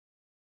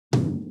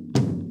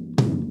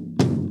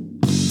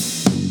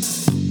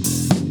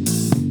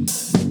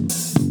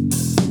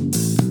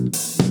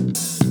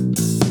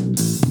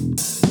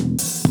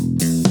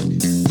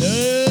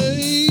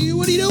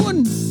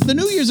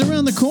is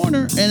around the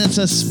corner, and it's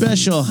a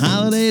special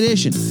holiday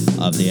edition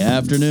of the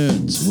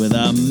Afternoons with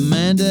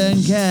Amanda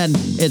and Ken.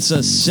 It's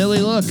a silly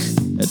look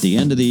at the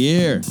end of the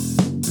year.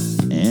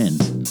 And...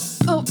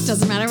 oh,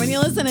 doesn't matter when you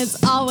listen.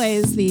 It's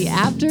always the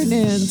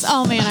Afternoons.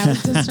 Oh man, I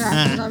was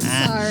distracted. I'm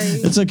sorry.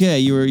 It's okay.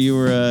 You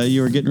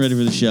were getting ready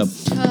for the show.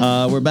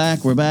 We're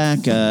back.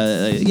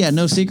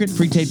 No secret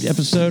pre-taped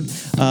episode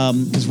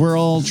because we're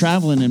all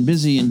traveling and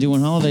busy and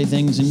doing holiday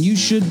things, and you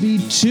should be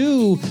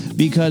too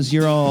because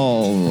you're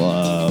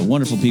all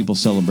wonderful people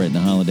celebrating the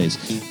holidays.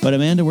 But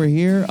Amanda, we're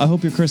here. I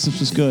hope your Christmas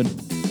was good.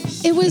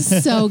 It was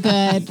so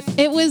good.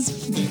 It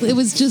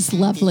was just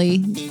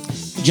lovely.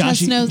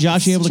 Josh able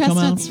to come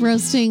out? Chestnuts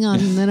roasting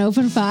on an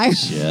open fire.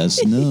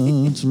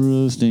 Chestnuts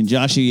roasting.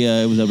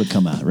 Joshy was able to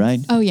come out, right?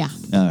 Oh, yeah.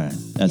 All right.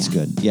 That's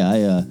good. Yeah,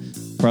 I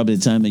probably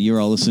the time that you're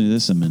all listening to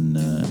this, I'm in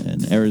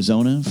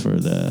Arizona for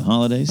the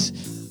holidays.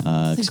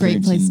 It's a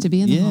great place to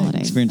be in the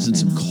holidays. Experiencing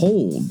some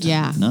cold.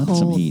 Yeah, not cold.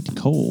 some heat.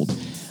 Cold.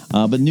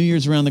 But New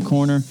Year's around the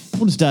corner.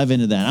 We'll just dive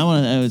into that. I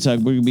want to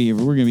talk. We're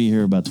gonna be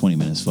here about 20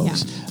 minutes,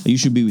 folks. Yeah. You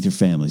should be with your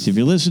families. If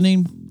you're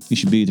listening, you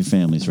should be with your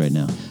families right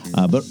now.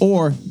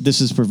 Or this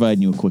is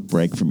providing you a quick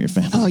break from your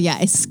family. Oh yeah,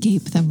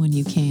 escape them when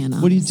you can.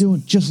 What are you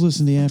doing? Just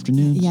listen to the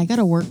afternoon. Yeah, I got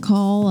a work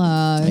call.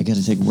 I got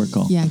to take a work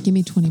call. Yeah, give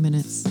me 20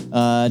 minutes.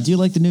 Do you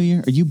like the new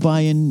year? Do you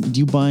buy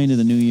into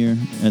the new year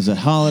as a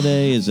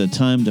holiday, as a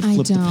time to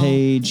flip the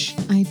page?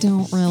 I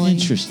don't really.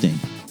 Interesting.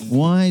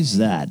 Why is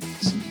that?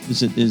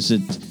 Is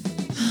it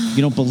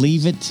you don't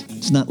believe it?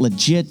 It's not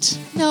legit?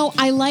 No,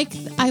 I like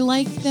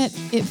that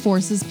it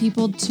forces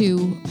people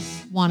to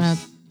want to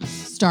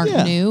start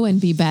new and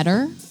be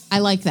better. I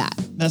like that.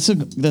 That's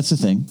a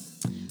thing.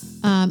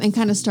 And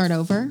kind of start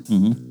over.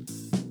 Mm-hmm.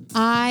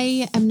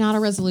 I am not a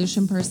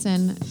resolution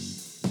person.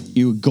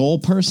 You a goal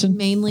person?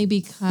 Mainly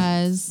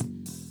because,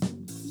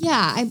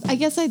 I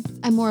guess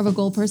I'm more of a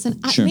goal person.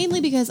 Sure.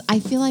 Mainly because I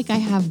feel like I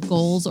have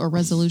goals or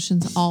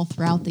resolutions all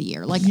throughout the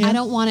year. Like I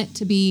don't want it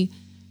to be,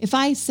 if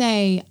I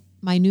say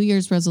my New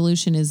Year's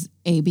resolution is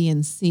A, B,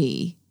 and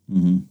C,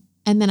 and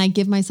then I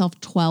give myself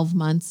 12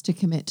 months to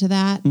commit to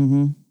that,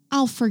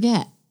 I'll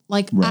forget.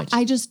 Like, right.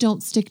 I just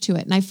don't stick to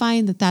it. And I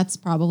find that that's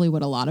probably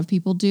what a lot of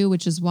people do,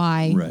 which is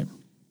why, a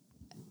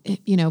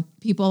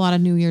lot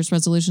of New Year's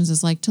resolutions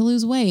is like to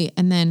lose weight.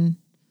 And then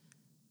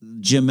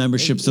gym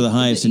memberships are the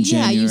highest in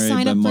January. Yeah, you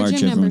sign up March, for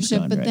gym membership,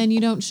 gone, but right. then you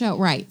don't show.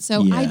 Right.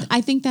 So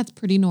I think that's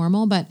pretty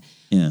normal. But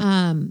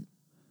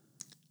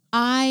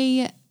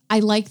I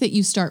like that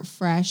you start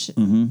fresh.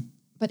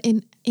 But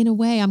in a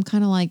way, I'm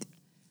kind of like,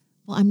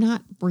 well, I'm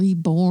not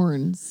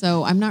reborn,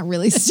 so I'm not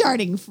really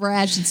starting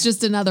fresh. It's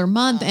just another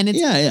month, and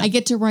I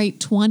get to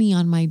write 20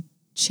 on my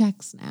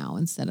checks now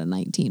instead of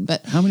 19.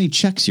 But how many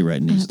checks you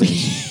writing these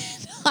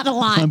days? Not a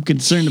lot. I'm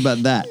concerned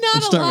about that.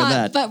 Let's start with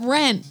that. But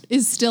rent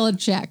is still a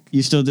check.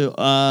 You still do?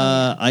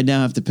 I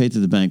now have to pay to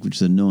the bank, which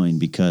is annoying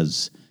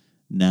because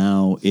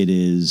now it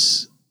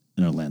is.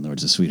 And our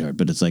landlord's a sweetheart,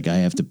 but it's like I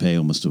have to pay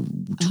almost 2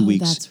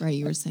 weeks. That's right.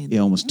 You were saying that.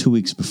 Yeah, almost 2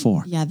 weeks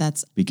before. Yeah,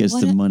 that's because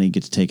the money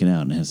gets taken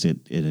out and it has to.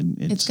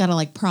 It's got to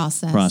like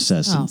process.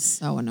 Oh,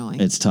 so annoying.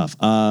 It's tough.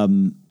 But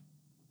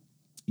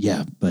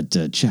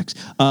checks.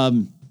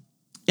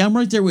 Yeah, I'm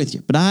right there with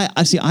you. But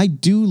I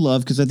do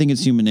love because I think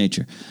it's human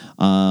nature.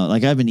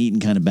 Like I've been eating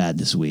kind of bad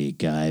this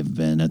week. I've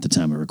been at the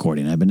time of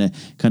recording. I've been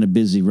kind of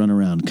busy running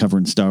around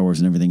covering Star Wars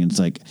and everything. And it's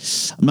like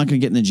I'm not going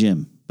to get in the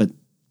gym, but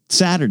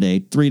Saturday,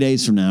 3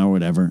 days from now or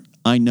whatever,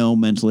 I know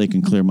mentally I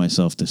can clear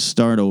myself to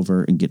start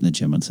over and get in the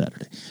gym on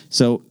Saturday.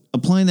 So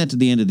applying that to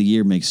the end of the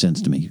year makes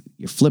sense to me.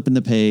 You're flipping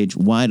the page,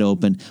 wide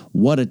open.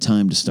 What a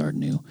time to start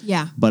new.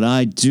 Yeah. But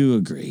I do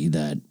agree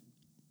that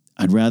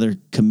I'd rather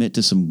commit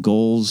to some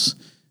goals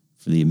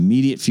for the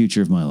immediate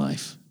future of my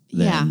life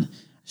than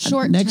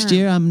next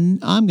year I'm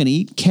going to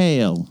eat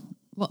kale.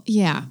 Well,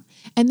 yeah.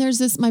 And there's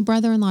this, my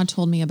brother-in-law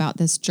told me about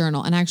this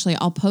journal, and actually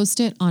I'll post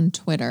it on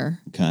Twitter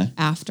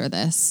after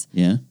this.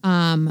 Yeah.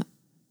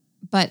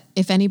 But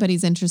if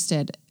anybody's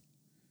interested,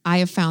 I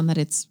have found that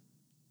it's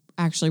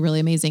actually really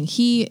amazing.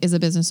 He is a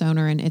business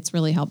owner and it's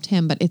really helped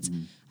him, but it's,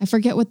 I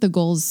forget what the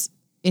goals,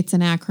 it's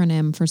an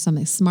acronym for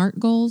something, SMART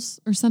goals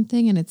or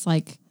something. And it's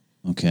like,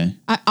 okay,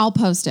 I'll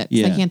post it.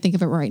 I can't think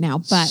of it right now,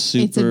 but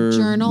it's a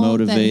journal.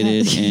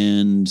 Motivated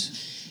and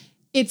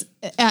it's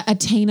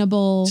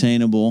attainable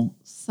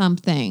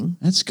something.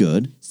 That's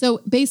good. So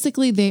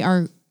basically they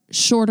are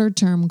shorter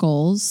term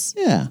goals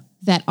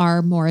that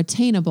are more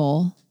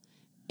attainable.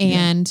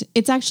 And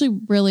it's actually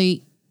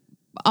really,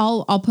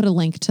 I'll put a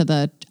link to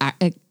the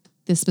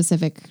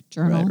specific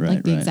journal,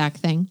 the exact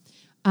thing.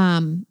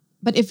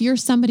 But if you're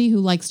somebody who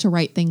likes to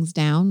write things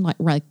down, like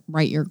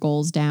write your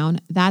goals down,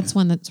 that's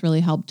one that's really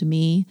helped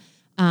me.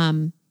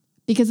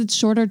 Because it's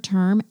shorter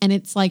term and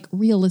it's like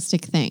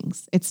realistic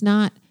things. It's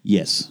not,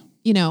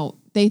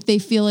 they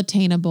feel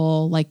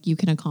attainable, like you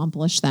can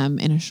accomplish them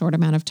in a short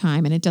amount of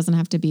time. And it doesn't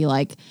have to be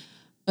like,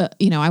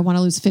 I want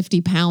to lose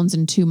 50 pounds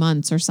in 2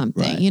 months or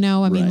something,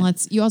 I mean,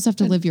 you also have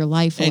to live your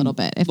life a little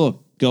bit.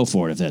 Look, go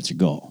for it if that's your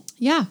goal.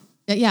 Yeah.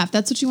 Yeah. If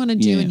that's what you want to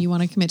do and you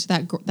want to commit to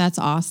that, that's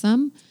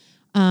awesome.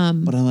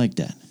 But I like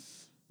that.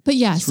 But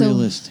yeah, It's so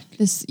realistic.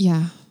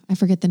 I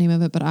forget the name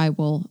of it, but I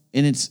will.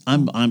 And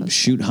I'm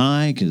shoot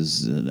high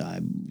because I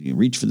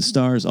reach for the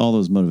stars, all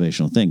those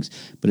motivational things.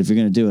 But if you're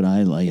going to do it,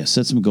 I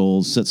set some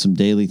goals, set some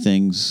daily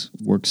things,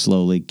 work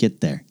slowly,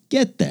 get there.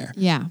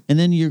 Yeah. And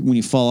then when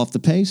you fall off the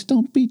pace,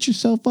 don't beat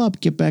yourself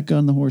up. Get back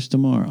on the horse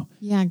tomorrow.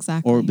 Yeah,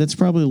 exactly. Or that's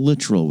probably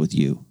literal with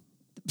you.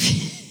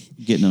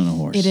 Getting on a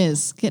horse. It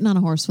is getting on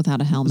a horse without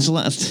a helmet.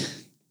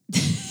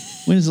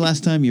 When is the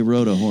last time you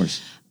rode a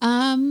horse?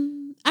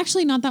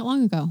 Actually, not that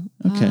long ago.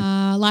 Okay.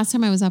 Last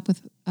time I was up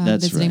with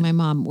visiting right. my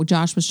mom.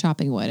 Josh was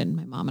chopping wood, and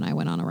my mom and I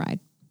went on a ride.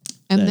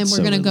 And That's then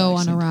we're so going to go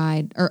on relaxing. a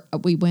ride, or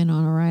we went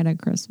on a ride at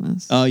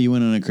Christmas. Oh, you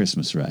went on a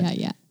Christmas ride.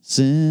 Yeah.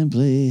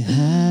 Simply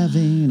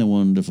having a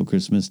wonderful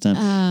Christmas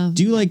time.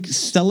 Do you like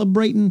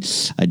celebrating?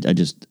 I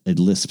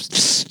lisped.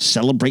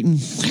 Celebrating?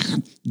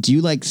 Do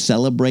you like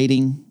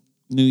celebrating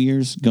New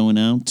Year's, going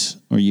out?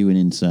 Or are you an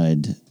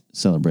inside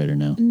celebrator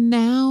now?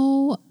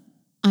 Now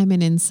I'm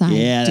an inside.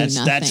 Yeah,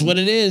 that's what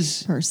it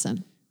is.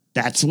 Person.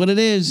 That's what it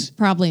is.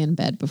 Probably in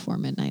bed before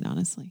midnight,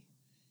 honestly.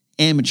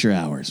 Amateur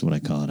hours, what I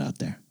call it out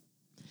there.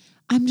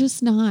 I'm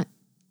just not.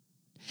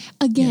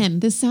 Again,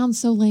 this sounds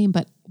so lame,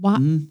 but why?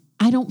 Mm-hmm.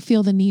 I don't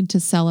feel the need to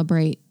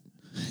celebrate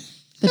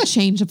the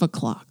change of a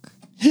clock.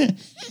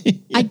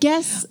 I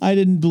guess. I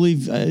didn't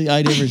believe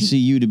I'd ever see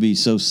you to be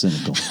so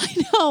cynical. I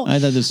know. I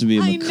thought this would be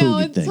a McCougie I know,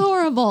 it's thing.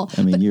 horrible.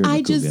 I mean, but you're a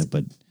I McCougie,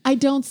 but I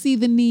don't see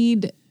the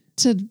need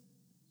to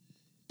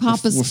pop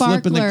a we're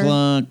sparkler. flipping the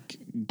clock,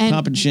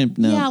 popping chimp.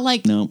 No, Yeah,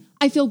 like no.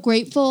 I feel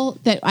grateful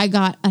that I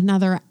got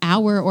another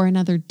hour or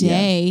another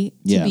day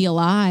to Yeah. be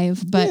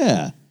alive. But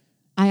Yeah.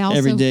 I also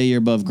Every day you're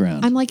above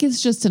ground. I'm like,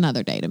 it's just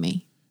another day to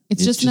me.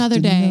 It's just another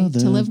day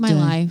to live my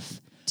life,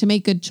 to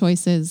make good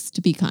choices,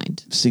 to be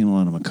kind. Singing a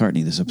lot of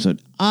McCartney this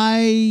episode.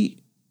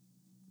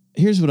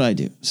 Here's what I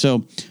do.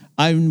 So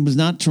I was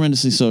not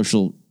tremendously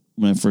social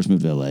when I first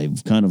moved to LA,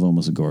 kind of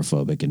almost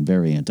agoraphobic and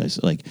very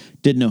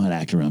didn't know how to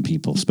act around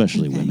people,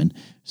 especially women.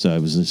 So I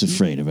was just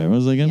afraid of it. I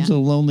was like, I'm so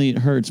lonely, it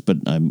hurts, but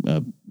I'm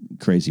a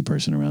crazy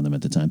person around them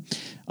at the time.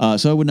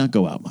 So I would not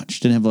go out much.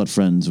 Didn't have a lot of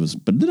friends,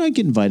 but then I'd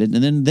get invited.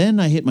 And then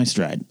I hit my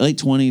stride. Late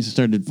 20s, I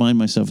started to find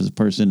myself as a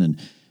person, and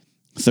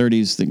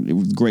 30s, it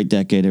was a great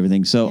decade,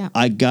 everything. So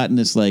I got in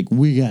this,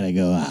 we got to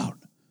go out.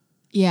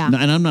 Yeah. And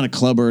I'm not a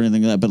clubber or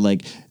anything like that, but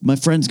my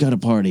friend's got a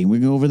party, and we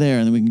can go over there,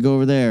 and then we can go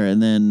over there,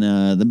 and then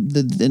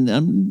and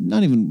I'm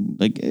not even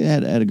I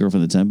had a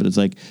girlfriend at the time, but it's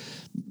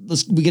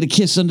we get a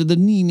kiss under the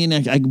knee, and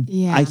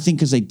I think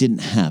because I didn't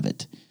have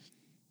it.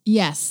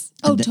 Yes.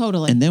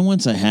 Totally. And then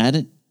once I had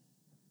it,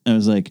 I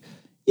was like,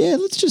 yeah,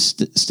 let's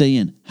just stay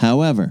in.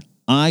 However,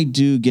 I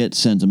do get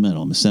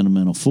sentimental. I'm a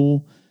sentimental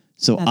fool.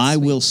 So I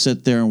will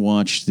sit there and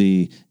watch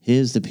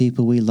here's the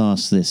people we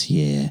lost this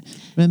year.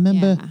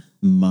 Remember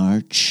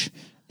March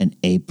and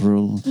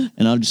April?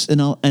 And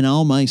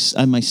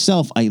I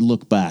myself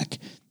look back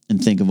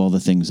and think of all the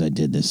things I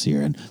did this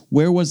year. And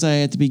where was I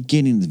at the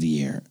beginning of the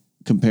year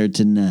compared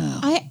to now?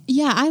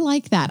 I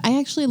like that. I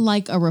actually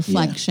like a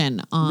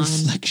reflection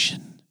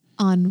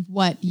on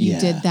what you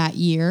did that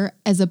year,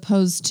 as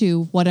opposed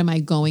to what am I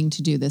going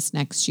to do this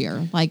next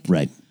year?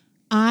 Right.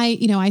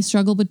 I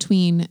struggle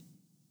between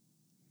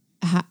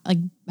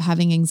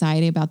having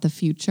anxiety about the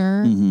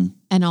future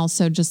and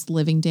also just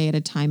living day at a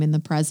time in the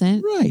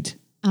present. Right.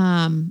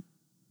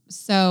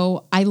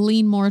 So I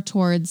lean more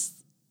towards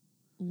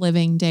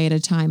living day at a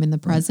time in the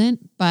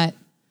present, but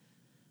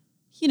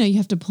you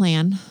have to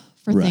plan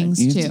for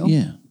things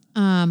too.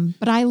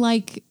 But I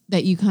like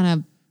that you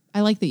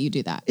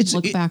do that.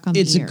 Look back on the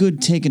year. It's a good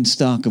taking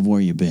stock of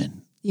where you've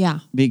been.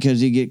 Yeah.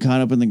 Because you get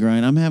caught up in the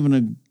grind. I'm having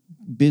a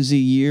busy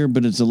year,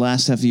 but it's the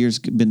last half of the year's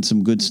been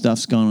some good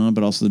stuff's gone on,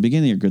 but also the beginning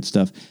of the year, good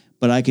stuff.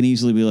 But I can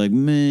easily be like,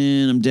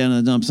 man, I'm down in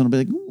the dumps. And I'll be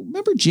like,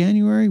 remember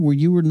January where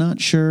you were not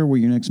sure where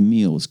your next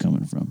meal was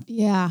coming from?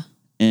 Yeah.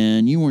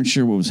 And you weren't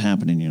sure what was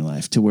happening in your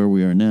life to where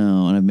we are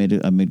now. And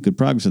I've made good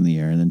progress in the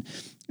year. And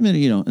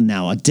then,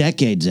 now a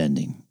decade's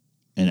ending.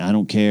 And I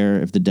don't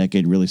care if the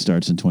decade really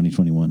starts in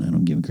 2021. I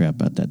don't give a crap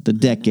about that. The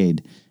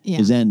decade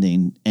is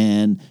ending.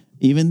 And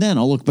even then,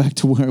 I'll look back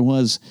to where I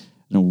was.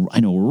 I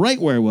know right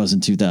where I was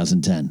in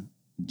 2010,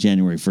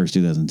 January 1st,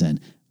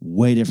 2010.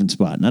 Way different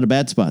spot. Not a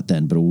bad spot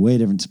then, but a way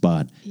different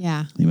spot.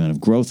 Yeah. The amount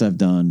of growth I've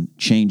done,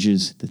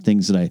 changes, the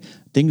things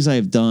I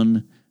have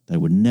done that I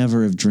would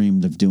never have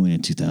dreamed of doing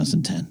in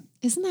 2010.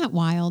 Isn't that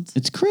wild?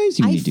 It's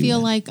crazy when you do that. I feel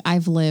like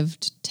I've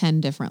lived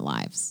 10 different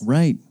lives.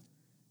 Right.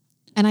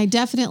 And I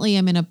definitely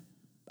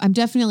I'm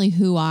definitely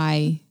who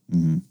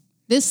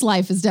this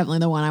life is definitely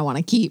the one I want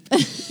to keep.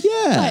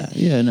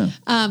 Yeah. No.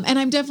 And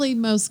I'm definitely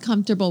most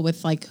comfortable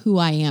with who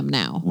I am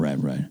now.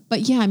 Right.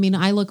 But yeah,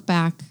 I look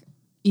back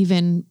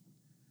even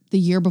the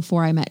year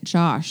before I met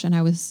Josh, and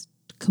I was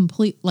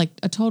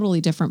a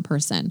totally different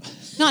person.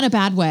 Not in a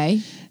bad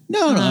way.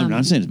 No, I'm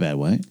not saying it's a bad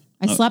way.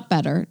 I slept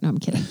better. No, I'm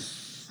kidding.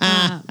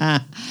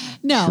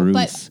 No,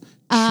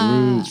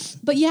 Truth.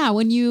 but yeah,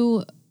 when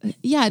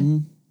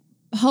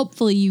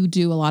hopefully you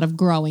do a lot of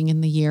growing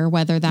in the year,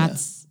 whether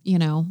that's, I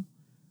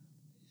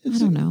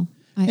don't know.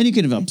 And you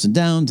could have ups and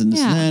downs and this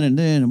and that, and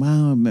then,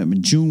 wow,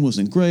 June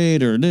wasn't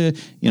great, or,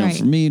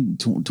 for me,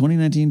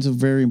 2019 is a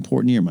very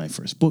important year. My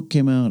first book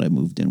came out. I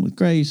moved in with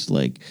Grace.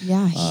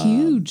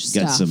 Huge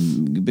stuff. Got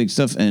some big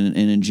stuff. And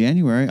in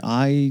January,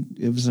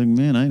 it was like,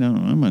 man, I don't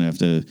know. I'm going to have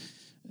to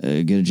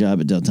get a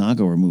job at Del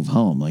Taco or move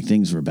home. Like,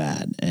 things were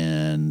bad,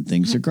 and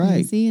things are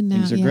great.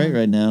 Things are great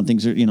right now.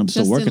 Things are, I'm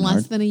still working hard.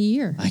 Less than a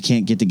year. I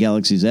can't get to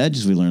Galaxy's Edge,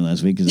 as we learned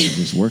last week, because I was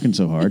just working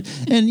so hard.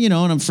 And, and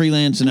I'm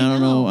freelance, and I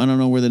don't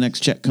know where the next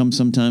check comes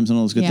sometimes and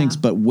all those good things,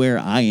 but where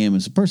I am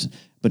as a person.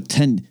 But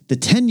the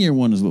 10-year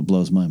one is what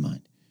blows my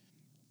mind.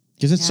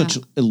 Because it's such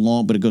a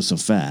long, but it goes so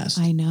fast.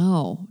 I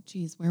know.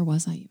 Geez, where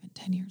was I even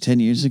 10 years ago? 10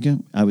 years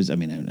ago? I had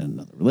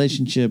another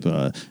relationship,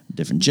 a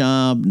different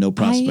job, no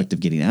prospect of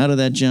getting out of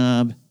that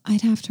job.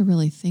 I'd have to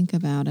really think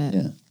about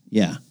it.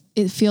 Yeah.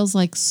 It feels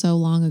like so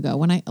long ago.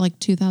 When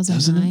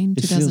 2009,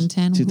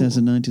 2010.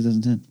 2009,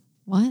 2010.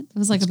 What? It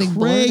was like It's a big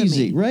blur to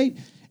crazy, me. right?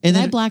 And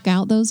did I black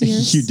out those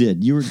years? You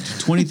did. You were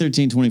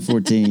 2013,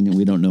 2014, and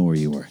we don't know where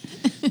you were.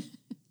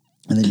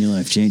 And then your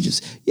life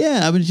changes.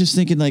 Yeah, I was just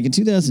thinking, like, in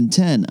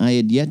 2010, I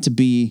had yet to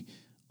be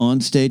on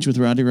stage with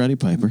Roddy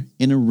Piper,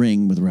 in a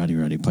ring with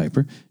Roddy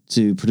Piper,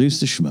 to produce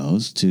the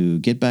Schmoes, to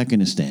get back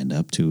into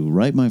stand-up, to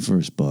write my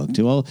first book,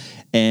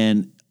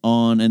 and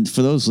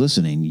for those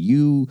listening,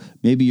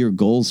 maybe your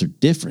goals are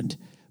different,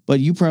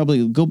 but you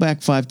probably go back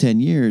 5-10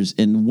 years,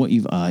 and what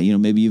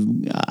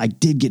I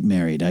did get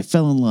married, I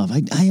fell in love,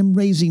 I am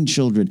raising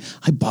children,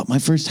 I bought my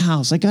first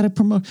house, I got a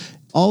promotion,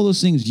 all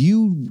those things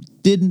you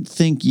didn't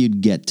think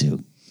you'd get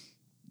to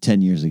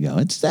 10 years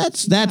ago.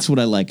 That's what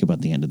I like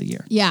about the end of the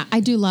year. Yeah, I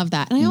do love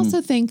that. And I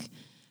also think,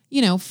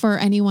 for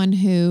anyone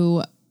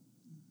who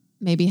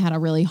maybe had a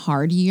really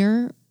hard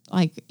year,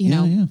 like,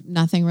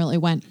 nothing really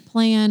went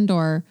planned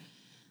or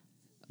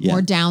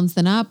more downs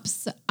than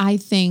ups. I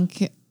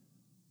think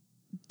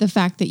the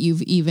fact that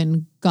you've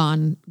even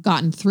gotten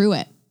through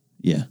it.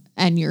 Yeah.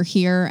 And you're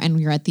here and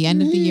you're at the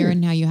end of the year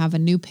and now you have a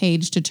new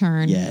page to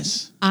turn.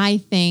 Yes. I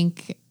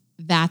think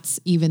that's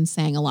even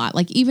saying a lot.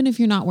 Like, even if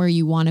you're not where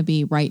you want to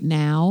be right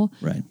now,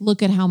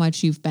 look at how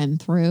much you've been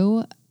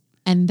through.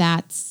 And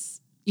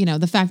that's,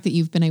 the fact that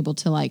you've been able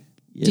to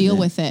deal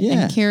with it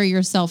and carry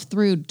yourself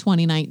through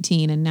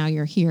 2019. And now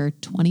you're here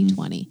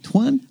 2020.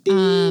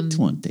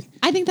 2020.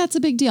 I think that's a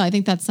big deal. I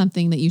think that's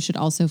something that you should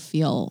also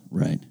feel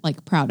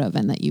proud of,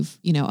 and that you've,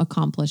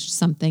 accomplished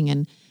something.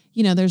 And,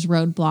 there's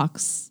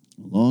roadblocks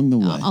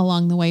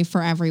along the way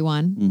for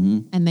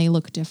everyone, and they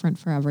look different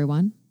for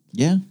everyone.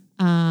 Yeah.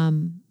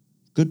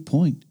 Good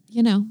point.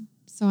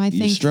 So I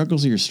think your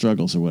struggles are your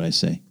struggles, are what I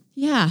say.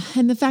 Yeah,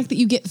 and the fact that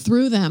you get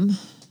through them,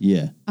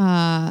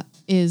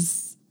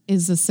 is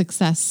a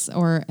success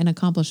or an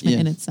accomplishment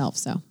in itself.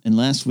 So. And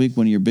last week,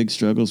 one of your big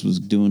struggles was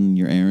doing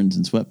your errands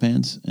in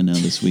sweatpants, and now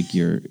this week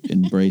you're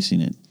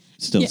embracing it.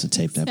 Still, it's a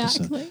taped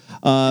episode.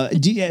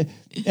 Do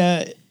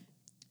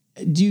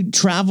you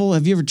travel?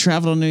 Have you ever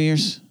traveled on New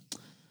Year's?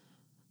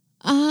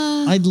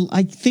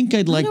 I think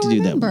I'd like to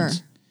do that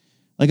once.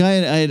 Like I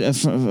had a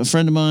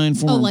friend of mine,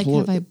 former employee.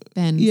 Have I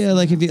been? Yeah,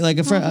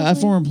 a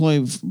former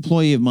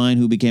employee of mine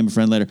who became a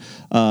friend later.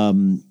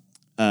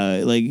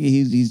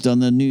 He's done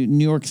the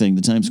New York thing,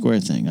 the Times Square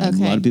thing. A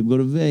lot of people go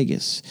to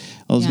Vegas.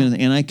 All those kind of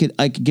things. And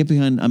I could get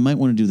behind. I might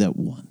want to do that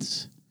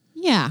once.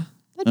 Yeah,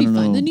 that'd be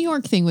fun. The New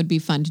York thing would be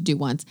fun to do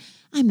once.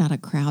 I'm not a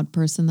crowd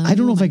person though. I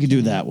don't know if I could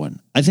do that one.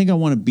 I think I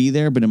want to be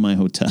there, but in my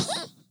hotel.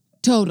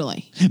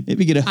 Totally.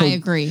 Maybe get I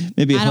agree.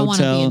 Maybe I don't want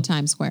to be in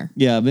Times Square.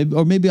 Yeah,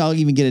 maybe I'll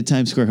even get a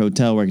Times Square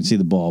hotel where I can see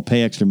the ball,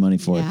 pay extra money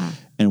for it,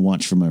 and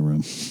watch from my room.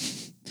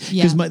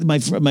 Because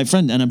my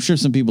friend, and I'm sure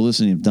some people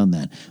listening have done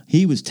that,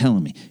 he was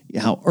telling me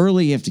how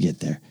early you have to get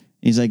there.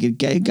 He's like,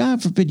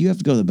 God forbid you have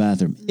to go to the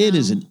bathroom. No. It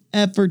is an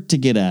effort to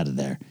get out of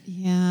there.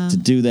 Yeah. To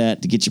do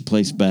that, to get your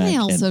place back. I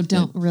also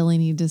don't really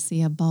need to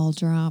see a ball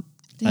drop.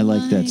 I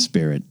like that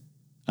spirit.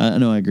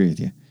 No, I agree with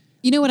you.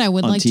 You know what I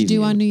would like to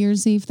do on New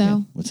Year's Eve, though? Yeah.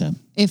 What's that?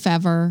 If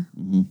ever.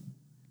 Mm-hmm.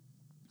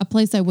 A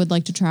place I would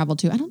like to travel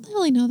to. I don't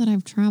really know that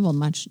I've traveled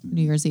much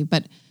New Year's Eve,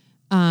 but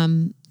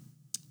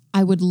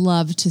I would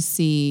love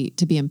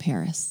to be in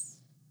Paris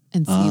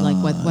and see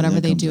whatever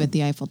they do at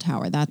the Eiffel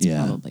Tower. That's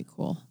probably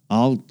cool.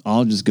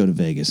 I'll just go to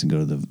Vegas and go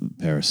to the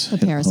Paris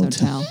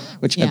Hotel,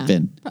 which I've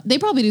been. They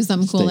probably do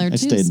something cool there too. I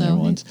stayed in there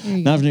once.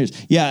 Not for New Year's.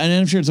 Yeah, and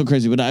I'm sure it's so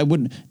crazy, but I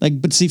wouldn't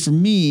But see, for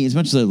me, as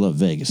much as I love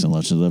Vegas and as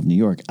much as I love New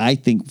York, I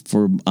think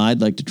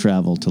I'd like to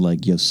travel to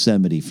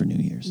Yosemite for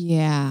New Year's.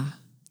 Yeah,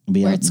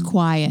 where it's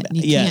quiet and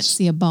you can't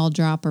see a ball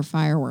drop or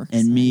fireworks.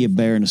 And me, a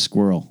bear, and a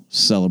squirrel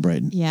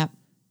celebrating. Yep,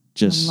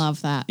 just I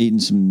love that. Eating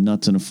some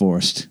nuts in a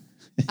forest.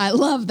 I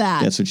love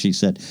that. That's what she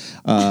said.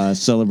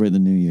 Celebrate the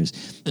New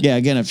Year's. Yeah,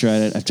 again, I've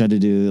tried it. I've tried to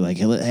do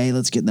hey,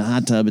 let's get in the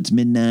hot tub. It's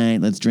midnight.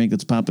 Let's drink.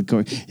 Let's pop a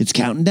cork. It's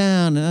counting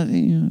down.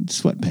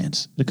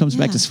 Sweatpants. It comes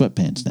back to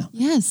sweatpants now.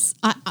 Yes.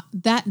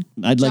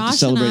 I'd like to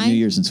celebrate New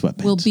Year's in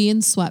sweatpants. We'll be in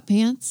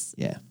sweatpants.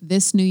 Yeah.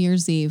 This New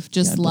Year's Eve,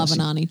 just loving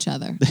on each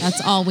other.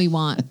 That's all we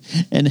want.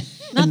 And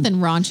Nothing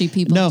raunchy,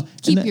 people. No,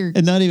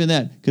 and not even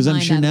that, because I'm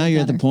sure now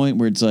you're at the point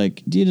where it's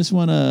like, do you just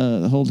want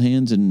to hold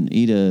hands and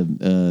eat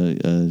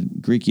a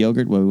Greek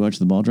yogurt while we watch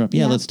the ball drop?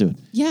 Yeah, let's do it.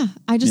 Yeah,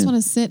 I just want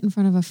to sit in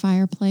front of a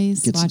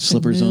fireplace, get watch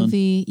some slippers a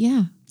movie. On.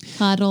 Yeah,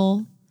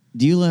 cuddle.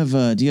 Do you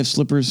have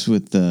slippers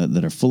with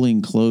that are fully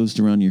enclosed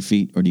around your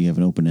feet, or do you have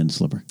an open end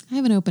slipper? I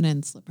have an open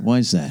end slipper. Why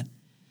is that?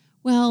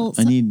 Well,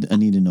 I need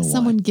to know why.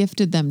 Someone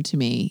gifted them to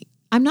me.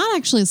 I'm not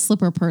actually a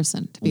slipper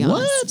person, to be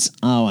honest. What?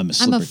 Oh, I'm a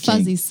slipper I'm a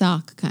fuzzy king.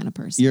 sock kind of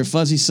person. You're a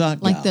fuzzy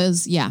sock like gal.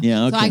 those, yeah.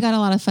 Yeah, okay. So I got a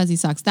lot of fuzzy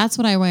socks. That's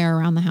what I wear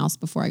around the house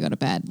before I go to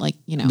bed. Like,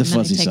 the and fuzzy then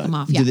I take sock. them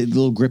off. Yeah. Do the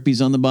little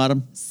grippies on the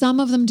bottom? Some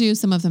of them do,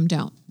 some of them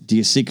don't. Do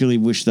you secretly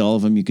wish that all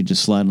of them you could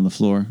just slide on the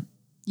floor?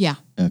 Yeah.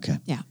 Okay.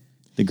 Yeah.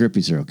 The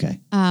grippies are okay.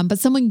 But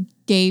someone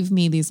gave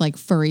me these like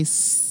furry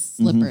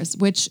slippers,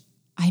 which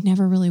I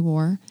never really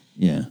wore.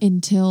 Yeah.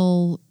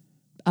 Until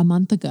a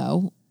month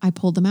ago. I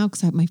pulled them out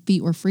because my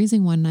feet were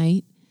freezing one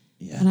night.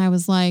 Yeah. And I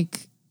was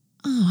like,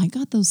 oh, I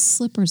got those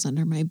slippers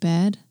under my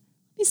bed.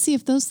 Let me see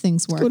if those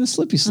things work. Go to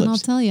Slippy Slips. And I'll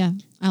tell you,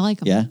 I like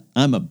them. Yeah.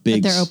 I'm a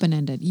big... But they're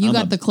open-ended. You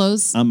got the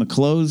closed? I'm a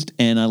closed,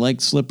 and I like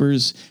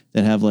slippers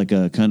that have like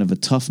a kind of a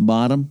tough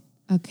bottom.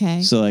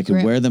 Okay. So I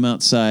can wear them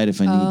outside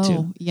if I need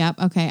to. Yep.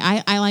 Okay.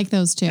 I like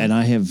those too. And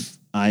I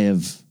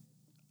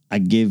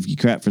give you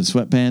crap for the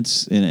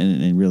sweatpants,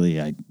 and really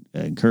I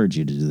encourage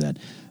you to do that.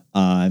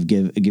 I've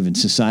given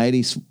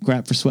society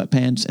crap for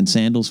sweatpants and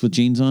sandals with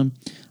jeans on.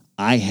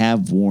 I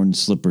have worn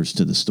slippers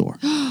to the store.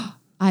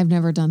 I've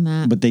never done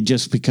that. But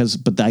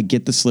but I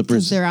get the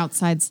slippers. They're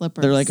outside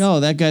slippers. They're like, oh,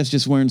 that guy's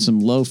just wearing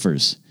some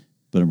loafers.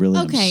 But really,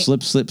 I'm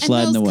sliding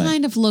away. And those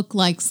kind of look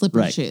like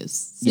slipper shoes.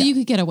 So you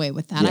could get away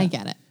with that. Yeah. I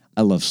get it.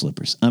 I love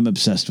slippers. I'm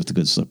obsessed with the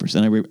good slippers.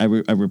 And I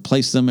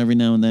replace them every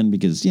now and then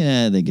because,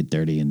 they get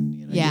dirty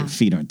and your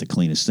feet aren't the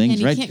cleanest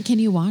things, right? Can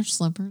you wash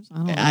slippers?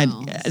 I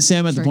don't know. See,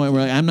 I'm at the point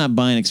where I'm not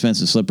buying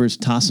expensive slippers.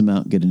 Toss them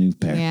out and get a new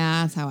pair.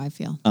 Yeah, that's how I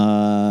feel.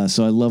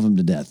 So I love them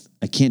to death.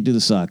 I can't do the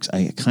socks.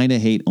 I kind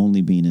of hate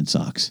only being in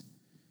socks.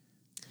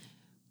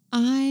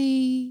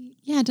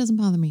 It doesn't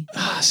bother me.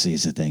 See,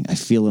 it's the thing. I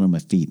feel it on my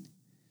feet.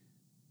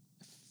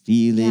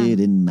 Feel it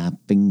in my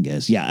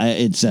fingers. Yeah,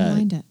 it's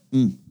mind it.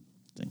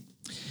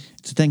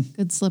 It's a thing.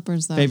 Good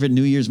slippers, though. Favorite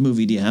New Year's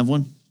movie? Do you have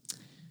one?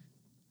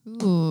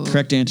 Ooh.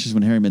 Correct answer is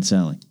When Harry Met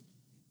Sally.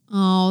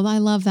 Oh, I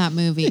love that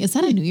movie. Is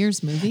that a New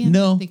Year's movie?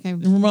 No,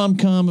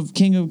 rom-com of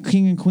King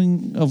and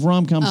Queen of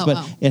rom-coms,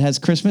 but it has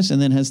Christmas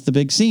and then has the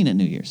big scene at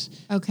New Year's.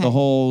 Okay. The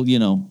whole,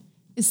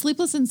 Is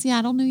Sleepless in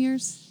Seattle New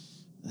Year's?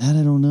 That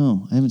I don't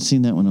know. I haven't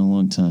seen that one in a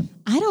long time.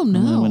 I don't know.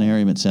 I'm a When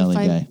Harry Met Sally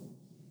guy.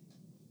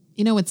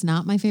 You know what's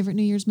not my favorite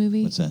New Year's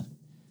movie? What's that?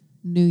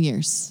 New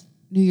Year's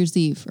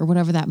Eve or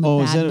whatever that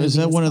movie is. Oh, is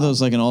that one of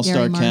those like an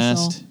all-star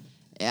cast?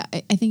 Yeah,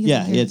 I think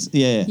it's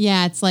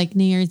Yeah, it's like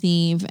New Year's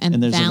Eve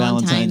and there's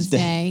Valentine's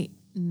Day.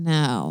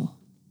 No.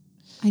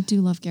 I do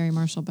love Gary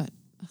Marshall, but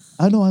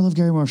I know I love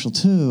Gary Marshall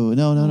too.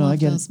 No, I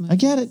get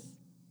it.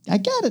 I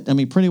get it. I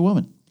mean, Pretty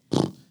Woman.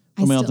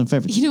 My all-time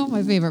favorite. You know what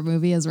my favorite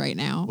movie is right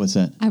now? What's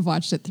that? I've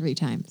watched it 3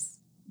 times.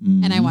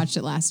 Mm-hmm. And I watched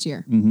it last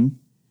year.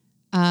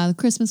 Mm-hmm.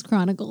 Christmas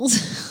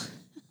Chronicles.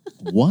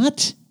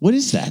 What? What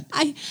is that?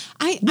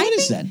 What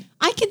is that?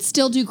 I could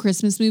still do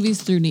Christmas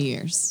movies through New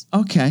Year's.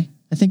 Okay.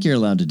 I think you're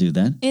allowed to do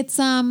that. It's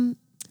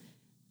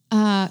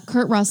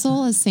Kurt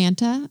Russell as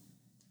Santa.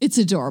 It's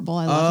adorable.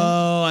 I love it.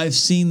 Oh, I've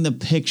seen the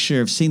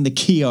picture. I've seen the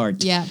key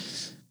art. Yeah.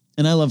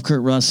 And I love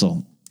Kurt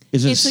Russell.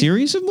 Is it a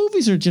series of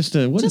movies or just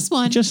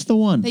one? Just the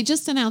one. They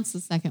just announced the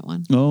second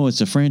one. Oh,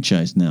 it's a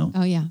franchise now.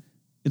 Oh, yeah.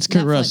 It's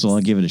Kurt Russell.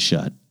 I'll give it a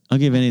shot. I'll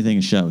give anything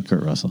a shot with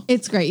Kurt Russell.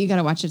 It's great. You got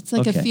to watch it. It's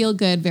like a feel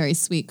good, very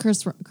sweet.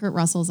 Kurt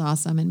Russell's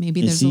awesome. And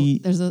maybe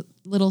there's a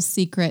little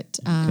secret,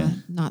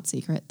 not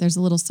secret. There's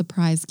a little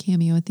surprise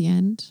cameo at the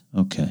end.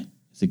 Okay.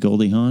 Is it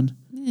Goldie Hawn?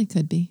 It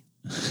could be.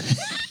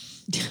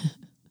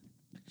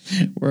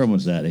 We're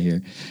almost out of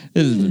here.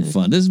 This has been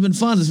fun. This has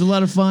been a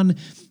lot of fun.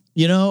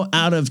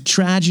 Out of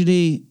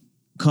tragedy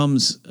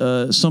comes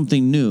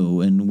something new.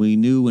 And we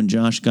knew when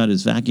Josh got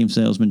his vacuum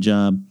salesman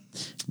job,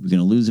 we're going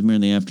to lose him here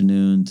in the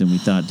afternoons. And we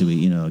thought, do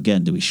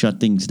we shut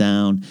things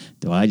down?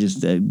 Do I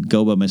just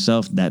go by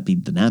myself? That be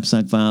the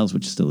Knapsack Files,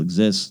 which still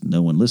exists.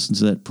 No one listens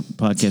to that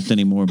podcast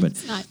anymore, but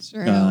it's not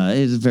true.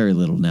 It's very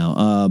little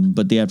now.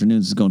 But the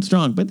afternoons is going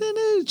strong. But then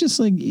it's just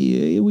like,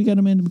 we got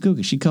Amanda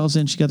McCouga. She calls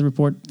in. She got the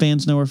report.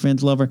 Fans know her.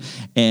 Fans love her.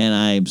 And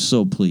I'm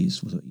so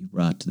pleased with what you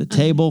brought to the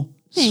table.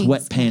 Thanks,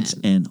 sweatpants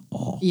and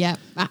all. Yep.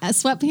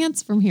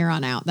 Sweatpants from here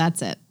on out.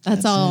 That's it.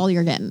 That's all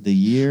you're getting. The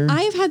year.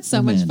 I've had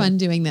so much fun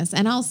doing this.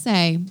 And I'll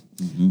say,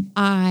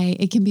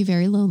 it can be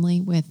very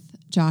lonely with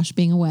Josh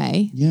being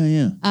away.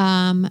 Yeah.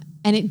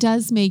 And it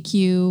does make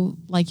you,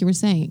 like you were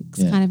saying,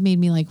 kind of made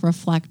me like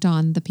reflect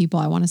on the people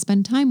I want to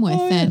spend time with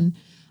and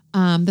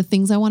the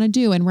things I want to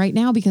do. And right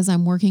now, because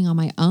I'm working on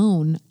my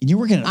own. And you're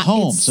working at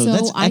home, so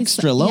that's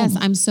extra lonely. Yes,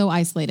 I'm so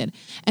isolated.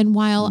 And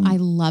while I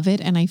love it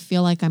and I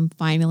feel like I'm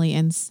finally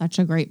in such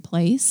a great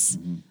place,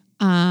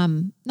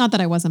 not that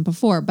I wasn't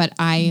before, but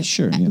I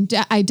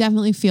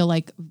definitely feel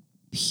like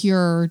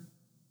pure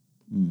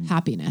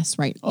happiness,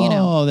 right?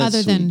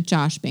 Other than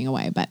Josh being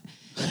away. But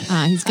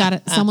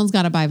Someone's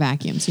got to buy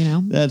vacuums, you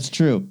know? That's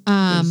true.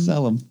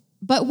 Sell them.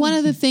 But one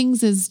of the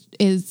things is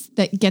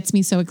that gets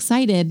me so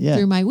excited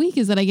through my week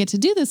is that I get to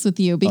do this with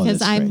you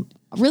because I'm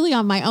really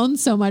on my own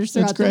so much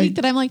throughout the week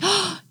that I'm like,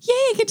 oh, yay,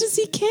 I get to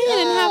see Ken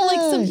and have like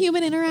some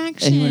human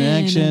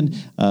interaction.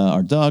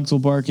 Our dogs will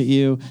bark at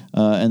you.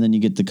 And then you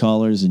get the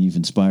callers, and you've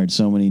inspired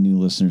so many new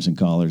listeners and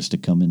callers to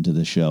come into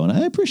the show. And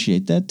I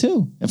appreciate that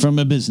too, from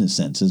a business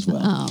sense as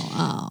well.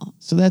 Oh.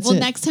 So that's it. Well,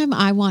 next time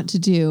I want to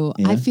do,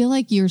 I feel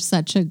like you're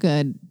such a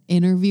good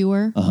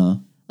interviewer.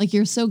 Like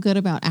you're so good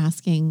about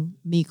asking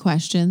me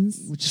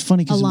questions. Which is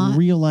funny because in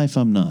real life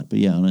I'm not, but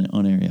yeah,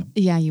 on air, yeah.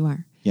 Yeah, you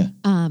are. Yeah.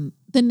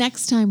 The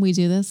next time we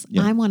do this,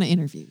 I want to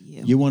interview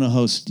you. You want to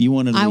host? You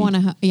want to? I want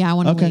to. Yeah, I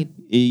want to lead.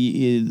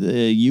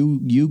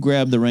 You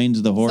grab the reins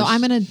of the horse. So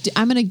I'm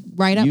gonna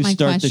write up my questions. You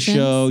start the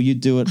show. You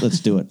do it.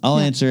 Let's do it. I'll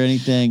answer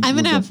anything. I'm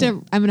gonna have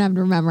to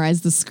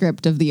memorize the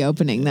script of the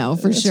opening though,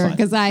 for sure.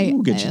 Because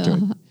we'll get you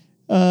through.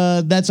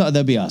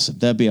 That'd be awesome.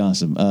 That'd be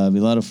awesome. It'd be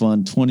a lot of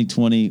fun.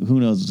 2020.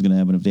 Who knows what's going to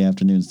happen if the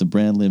afternoons? The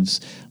brand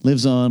lives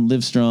on,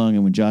 lives strong.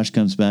 And when Josh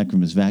comes back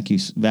from his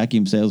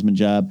vacuum salesman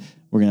job,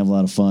 we're gonna have a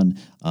lot of fun.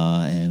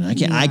 And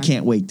I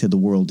can't wait till the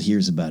world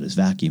hears about his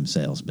vacuum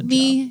salesman job.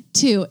 Me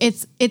too.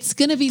 It's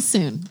gonna be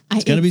soon.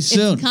 It's gonna be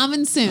soon. It's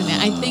coming soon.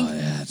 I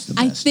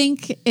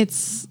think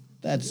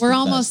we're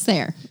almost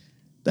there.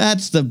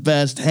 That's the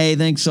best. Hey,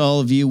 thanks all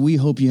of you. We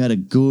hope you had a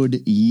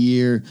good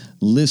year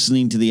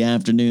listening to the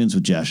afternoons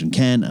with Josh and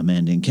Ken,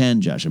 Amanda and Ken,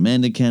 Josh,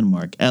 Amanda, Ken,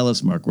 Mark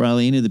Ellis, Mark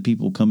Riley, any of the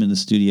people who come in the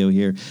studio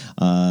here.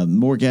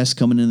 More guests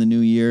coming in the new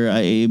year.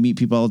 I meet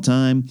people all the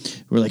time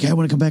who are like, hey, I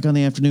want to come back on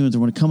the afternoons. I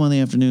want to come on the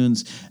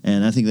afternoons.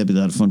 And I think that'd be a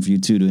lot of fun for you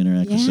too to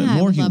interact with some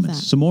more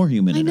humans. Some more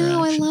human interaction.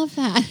 I know, I love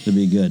that. It'd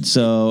be good.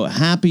 So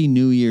happy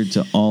New Year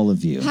to all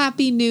of you.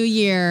 Happy New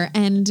Year.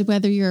 And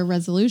whether you're a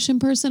resolution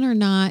person or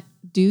not,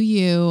 do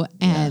you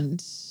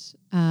and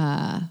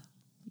and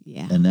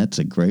that's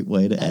a great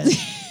way to end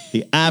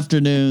the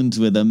afternoons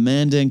with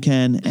Amanda and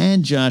Ken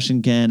and Josh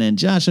and Ken and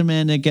Josh,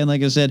 Amanda and Ken.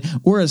 Like I said,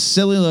 we're a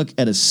silly look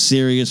at a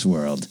serious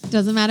world.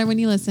 Doesn't matter when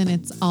you listen,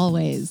 it's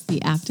always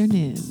the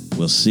afternoon.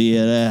 We'll see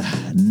you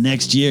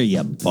next year,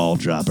 you ball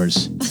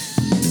droppers.